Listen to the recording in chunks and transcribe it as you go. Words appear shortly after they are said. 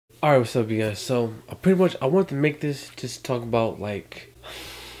All right, what's up, you guys? So, pretty much, I wanted to make this just talk about like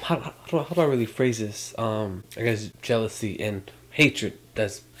how do I really phrase this? I guess jealousy and hatred.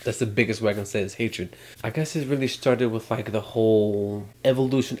 That's the biggest way I can say is hatred. I guess it really started with like the whole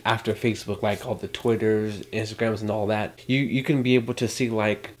evolution after Facebook, like all the Twitters, Instagrams, and all that. You can be able to see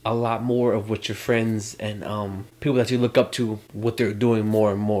like a lot more of what your friends and people that you look up to, what they're doing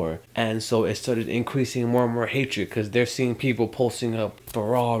more and more. And so it started increasing more and more hatred because they're seeing people posting up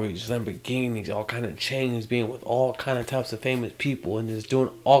Ferraris, Lamborghinis, all kind of chains, being with all kind of types of famous people, and just doing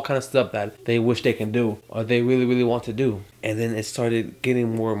all kind of stuff that they wish they can do or they really want to do. And then it started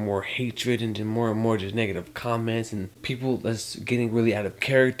getting more and more hatred and more and more just negative comments and people that's getting really out of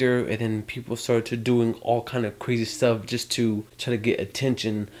character. And then people started to doing all kind of crazy stuff just to try to get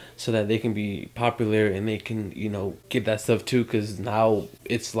attention so that they can be popular and they can, get that stuff too. Because now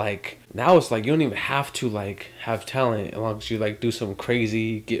it's like you don't even have to like have talent as long as you like do something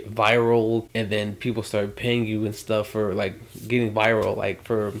crazy, get viral, and then people start paying you and stuff for like getting viral, like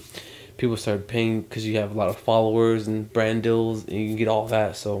for people start paying because you have a lot of followers and brand deals and you can get all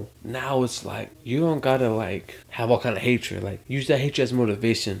that. So now it's like you don't gotta like have all kind of hatred, like use that hatred as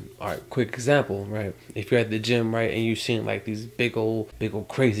motivation. All right, quick example, right? If you're at the gym, right, and you're seeing like these big old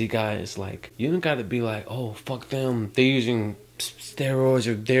crazy guys, like you don't gotta be like, oh fuck them, they're using steroids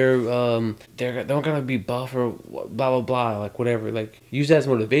or they're not gonna be buff or blah blah blah, like whatever. Like use that as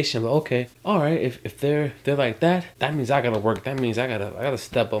motivation. But okay, all right, if they're like that, that means I gotta work. That means I gotta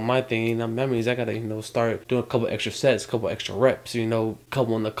step up my thing. That means I gotta start doing a couple extra sets, a couple extra reps. A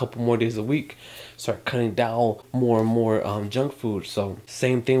couple more days a week. Start cutting down more and more junk food. So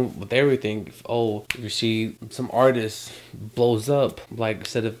same thing with everything. If you see some artist blows up, like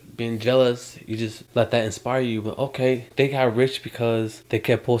instead of being jealous, you just let that inspire you. But okay, they got rich because they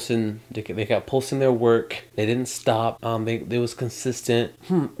kept posting. They kept posting their work. They didn't stop. They was consistent.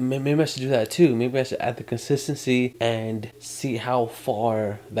 Maybe I should do that too. Maybe I should add the consistency and see how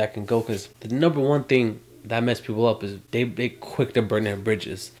far that can go. Because the number one thing that mess people up is they quick to burn their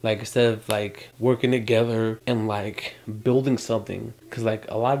bridges. Like instead of like working together and like building something, because like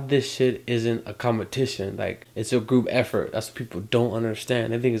a lot of this shit isn't a competition, like it's a group effort. That's what people don't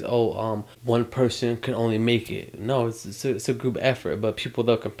understand. They think it's one person can only make it. No, it's a group effort. But people,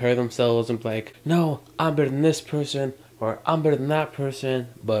 they'll compare themselves and be like, no, I'm better than this person or I'm better than that person.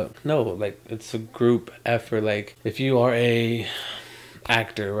 But no, like it's a group effort. Like if you are a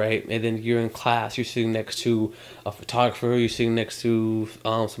actor, right, and then you're in class, you're sitting next to a photographer, you're sitting next to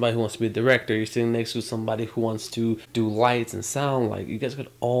somebody who wants to be a director, you're sitting next to somebody who wants to do lights and sound, like you guys could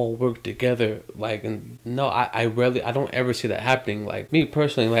all work together. Like, and no, I don't ever see that happening. Like me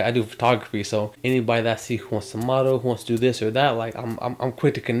personally, like I do photography, so anybody that I see who wants to model, who wants to do this or that, like I'm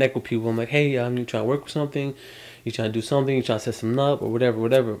quick to connect with people. I'm like, hey, you trying to work with something, you trying to do something, you trying to set something up or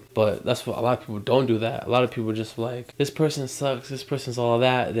whatever. But that's what a lot of people don't do. That a lot of people just like, this person sucks, this person's all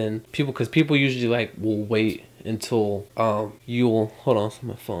that. Then because people usually like will wait until you'll hold on to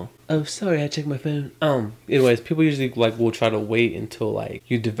my phone. Oh, sorry, I checked my phone. Anyways, people usually like will try to wait until like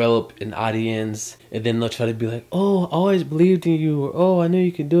you develop an audience, and then they'll try to be like, oh, I always believed in you, or oh, I knew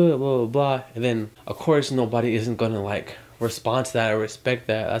you can do it, blah blah blah. And then of course nobody isn't gonna like respond to that or respect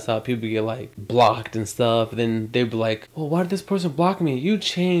that. That's how people get like blocked and stuff. Then they'd be like, well, why did this person block me? You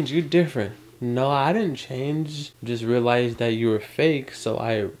changed, you're different. No, I didn't change. Just realized that you were fake, so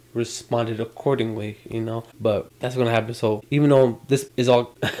I responded accordingly, But that's gonna happen. So even though this is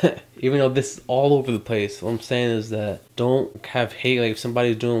all even though this is all over the place, what I'm saying is that don't have hate. Like if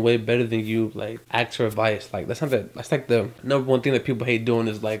somebody's doing way better than you, like ask for advice. Like that's like the number one thing that people hate doing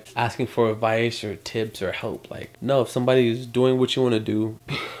is like asking for advice or tips or help. Like no, if somebody's doing what you want to do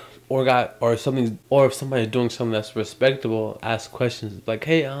or if somebody's doing something that's respectable, ask questions like,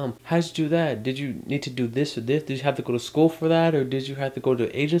 hey, how'd you do that? Did you need to do this or this? Did you have to go to school for that, or did you have to go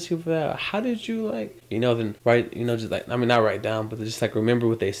to agency for that? Or how did you then write, just like, I mean, not write down, but just like remember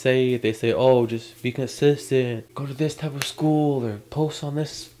what they say. If they say, oh, just be consistent, go to this type of school or post on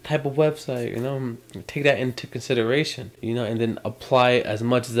this type of website, take that into consideration, and then apply as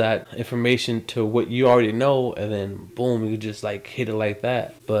much of that information to what you already know, and then boom, you just like hit it like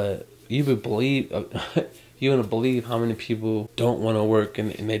that. But you would believe you wouldn't believe how many people don't want to work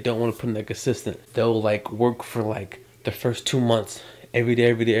and they don't want to put in that consistent. They'll like work for like the first 2 months every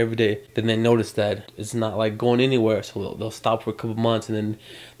day. Then they notice that it's not like going anywhere, so they'll stop for a couple months and then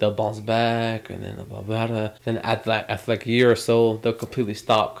they'll bounce back and then blah blah blah. Then after like a year or so, they'll completely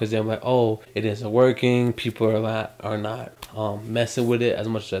stop because they're like, oh, it isn't working. People are not messing with it as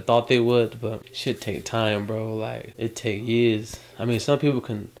much as I thought they would. But shit take time, bro. Like it take years. I mean, some people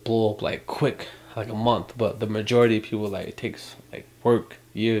can blow up like quick, like a month, but the majority of people, like, it takes like work,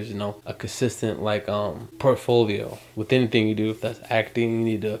 years, you know, a consistent like portfolio with anything you do. If that's acting, you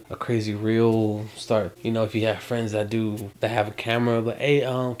need a crazy reel. Start, you know, if you have friends that have a camera, but hey,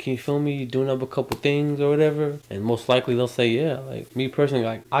 can you film me doing up a couple things or whatever? And most likely they'll say yeah. Like me personally,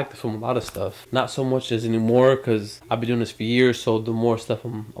 like I like to film a lot of stuff, not so much as anymore because I've been doing this for years. So the more stuff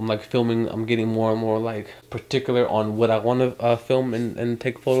I'm like filming, I'm getting more and more like particular on what I want to film and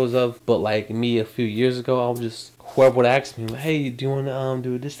take photos of. But like me a few years ago, I was just, whoever would ask me, like, hey, do you want to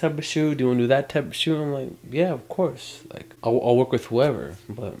do this type of shoot? Do you want to do that type of shoot? I'm like, yeah, of course. Like, I'll work with whoever.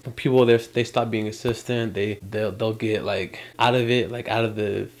 But when people, they stop being assistant. They'll get like out of it, like out of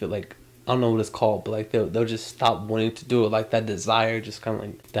the, like, I don't know what it's called, but like they'll just stop wanting to do it. Like that desire just kind of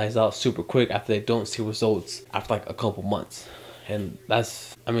like dies out super quick after they don't see results after like a couple months. And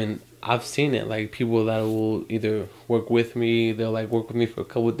that's, I mean, I've seen it, like people that will either work with me, they'll like work with me for a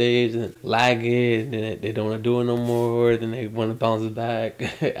couple of days and lag it, and then they don't want to do it no more, then they want to bounce it back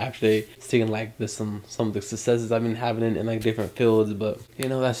after they seeing like some of the successes I've been having in like different fields. But you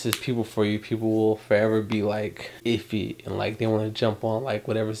know, that's just people for you. People will forever be like iffy and like they want to jump on like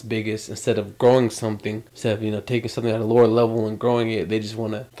whatever's biggest instead of growing something, instead of, you know, taking something at a lower level and growing it. They just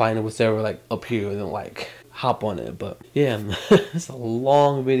want to find what's ever like up here and then like hop on it. But yeah, it's a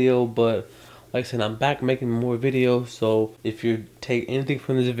long video, but like I said, I'm back making more videos. So if you take anything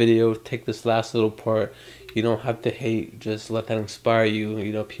from this video, take this last little part. You don't have to hate, just let that inspire you.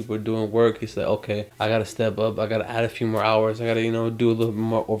 You know, people are doing work, you say, okay, I gotta step up, I gotta add a few more hours, I gotta, you know, do a little bit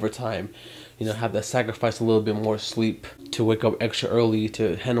more overtime, you know, have to sacrifice a little bit more sleep to wake up extra early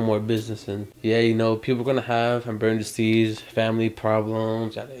to handle more business. And yeah, you know, people are gonna have emergencies, family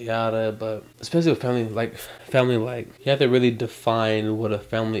problems, yada yada. But especially with family, like you have to really define what a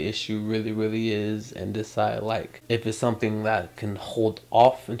family issue really is and decide like if it's something that can hold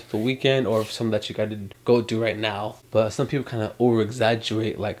off into the weekend or if something that you gotta go do right now. But some people kind of over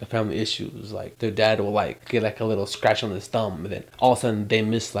exaggerate like a family issues. Like their dad will like get like a little scratch on his thumb, and then all of a sudden they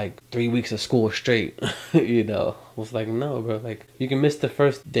miss like 3 weeks of school straight. You know, it's like, no, bro, like you can miss the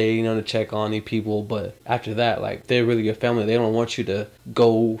first day, you know, to check on any people, but after that, like they're really your family. They don't want you to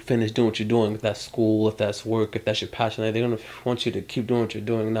go finish doing what you're doing. If that's school, if that's work, if that's your passion, they're gonna want you to keep doing what you're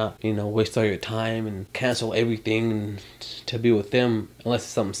doing, not, you know, waste all your time and cancel everything to be with them, unless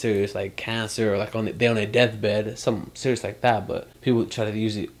it's something serious like cancer or like they're on their deathbed, something serious like that. But people try to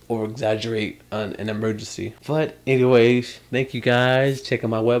usually or exaggerate on an emergency. But anyways, thank you guys. Check out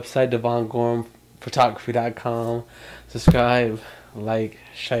my website, Devone Gorum photography.com. Subscribe, like,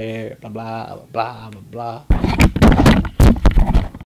 share, blah blah blah blah blah.